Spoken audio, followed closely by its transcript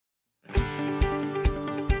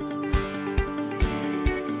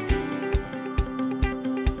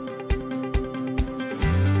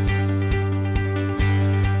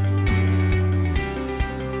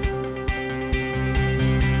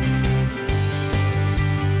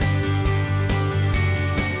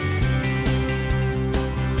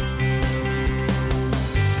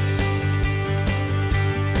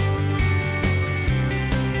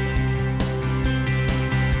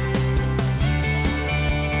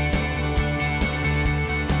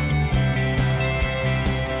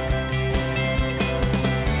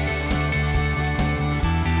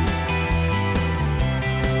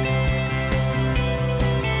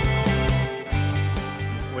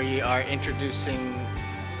introducing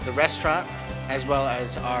the restaurant as well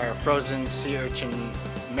as our frozen sea urchin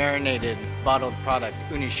marinated bottled product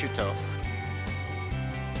UniClub.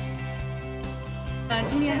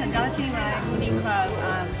 今天很高兴来 UniClub，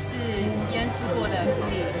 是腌制过的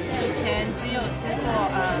uni， 以前只有吃过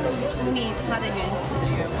uni 它的原始的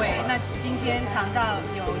原味，那今天尝到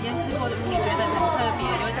有腌制过的 uni， 觉得很特别，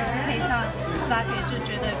尤其是配上 sake， 就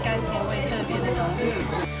觉得甘甜味特别的浓郁。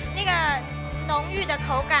那个浓郁的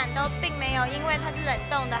口感都并没有因为它是冷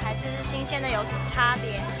冻的还是新鲜的有什么差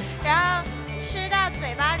别，然后吃到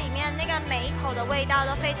嘴巴里面那个每一口的味道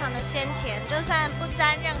都非常的鲜甜，就算不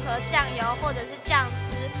沾任何酱油或者是酱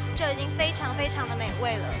汁，就已经非常非常的美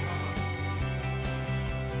味了。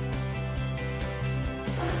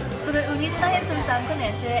So the uni tonight is from San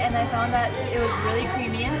Clemente, and I found that it was really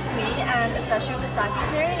creamy and sweet, and especially with the sake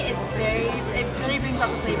pairing, it really brings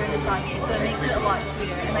out the flavor of the sake, so it makes it a lot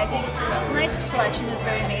sweeter. And I think tonight's selection is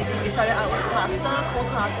very amazing. We started out with pasta, cold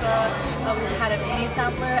pasta, we had a uni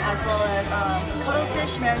sampler, as well as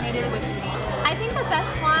cuttlefish marinated with uni. I think the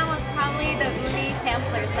best one was probably the uni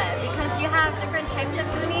sampler set, because you have different types of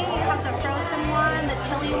uni. You have the frozen one, the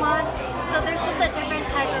chili one, so there's just a different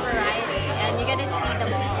type of variety, and you get to see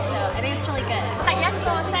them all. So I think it's really good. 第一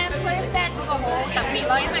個 sampler set 嗰個好特別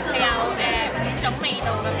咯，因為佢有5種味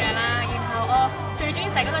道咁樣啦。然後我最中意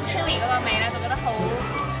就係嗰個 chili 嗰個味咧，就覺得好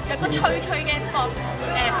有個脆脆嘅薄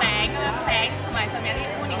餅咁樣餅，同埋上面有啲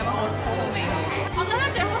uni 咁樣好好味。我覺得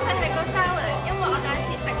最好食係個 salad， 因為我第一次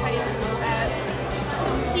食係用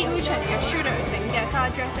sea urchin 嘅 shooter 整嘅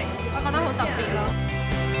salad dressing， 我覺得好特別咯。